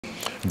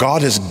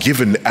God has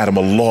given Adam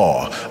a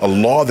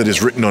law that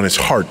is written on his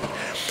heart.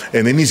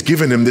 And then he's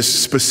given him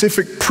this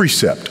specific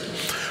precept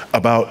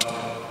about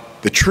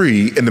the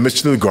tree in the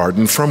midst of the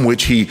garden from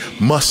which he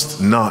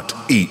must not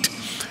eat.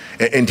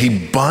 And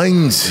he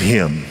binds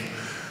him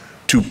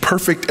to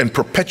perfect and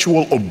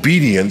perpetual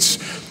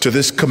obedience to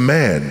this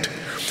command.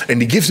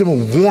 And he gives him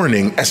a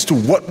warning as to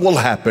what will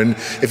happen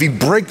if he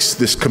breaks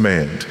this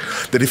command.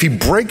 That if he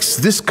breaks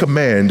this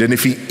command and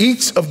if he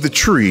eats of the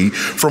tree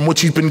from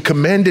which he's been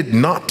commanded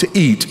not to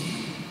eat,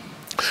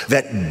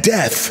 that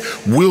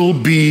death will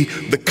be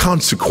the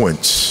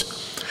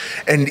consequence.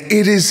 And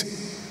it is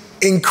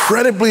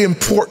incredibly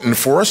important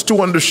for us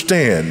to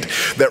understand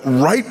that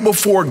right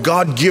before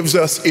God gives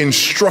us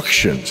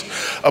instructions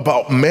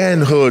about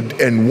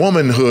manhood and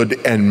womanhood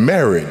and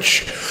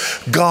marriage,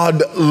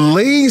 God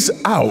lays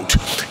out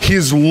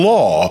his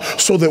law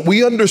so that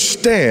we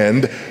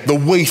understand the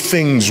way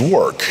things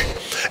work.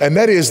 And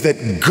that is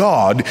that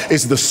God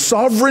is the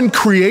sovereign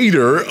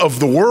creator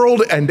of the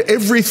world and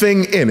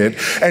everything in it.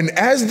 And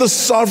as the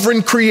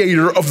sovereign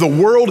creator of the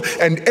world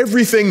and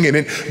everything in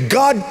it,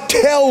 God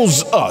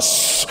tells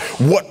us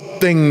what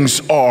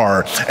things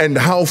are and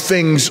how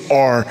things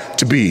are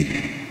to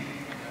be.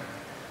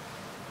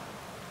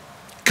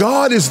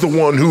 God is the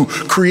one who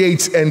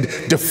creates and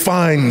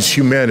defines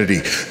humanity.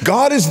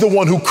 God is the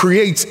one who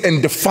creates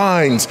and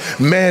defines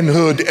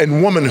manhood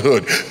and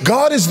womanhood.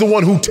 God is the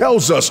one who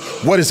tells us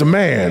what is a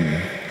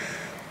man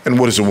and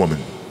what is a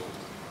woman.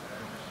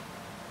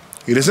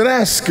 He doesn't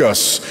ask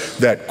us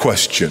that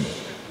question,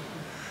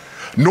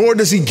 nor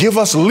does he give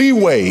us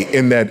leeway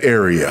in that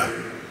area.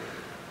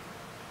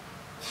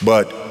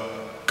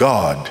 But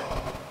God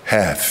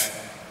hath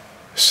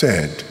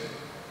said.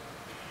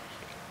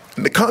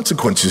 And the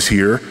consequences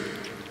here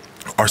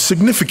are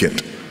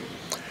significant,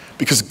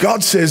 because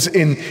God says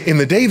in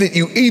the day that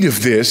you eat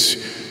of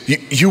this,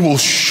 you will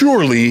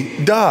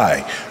surely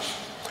die.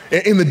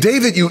 In the day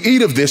that you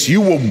eat of this, you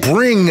will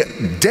bring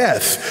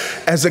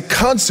death as a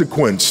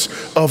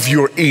consequence of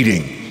your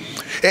eating.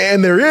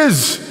 And there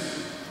is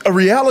a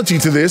reality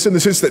to this in the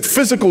sense that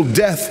physical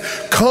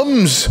death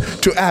comes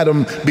to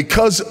Adam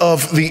because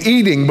of the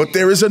eating, but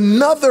there is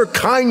another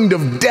kind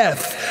of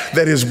death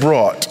that is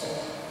brought.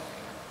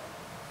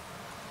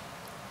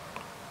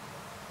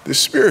 This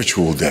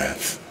spiritual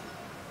death.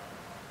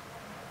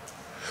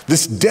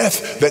 This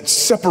death that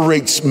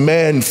separates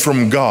man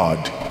from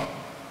God.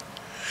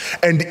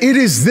 And it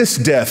is this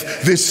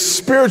death, this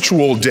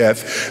spiritual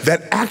death,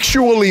 that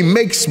actually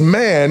makes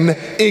man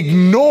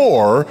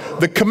ignore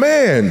the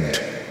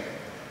command.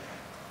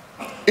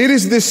 It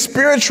is this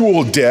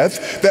spiritual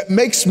death that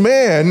makes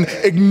man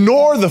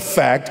ignore the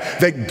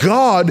fact that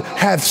God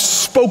hath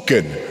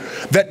spoken,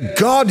 that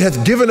God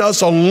hath given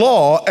us a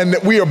law and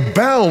that we are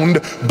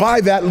bound by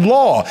that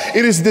law.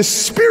 It is this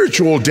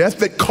spiritual death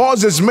that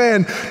causes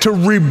man to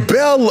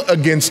rebel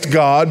against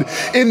God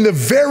in the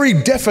very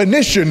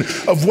definition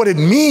of what it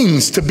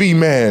means to be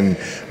man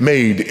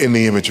made in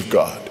the image of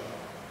God.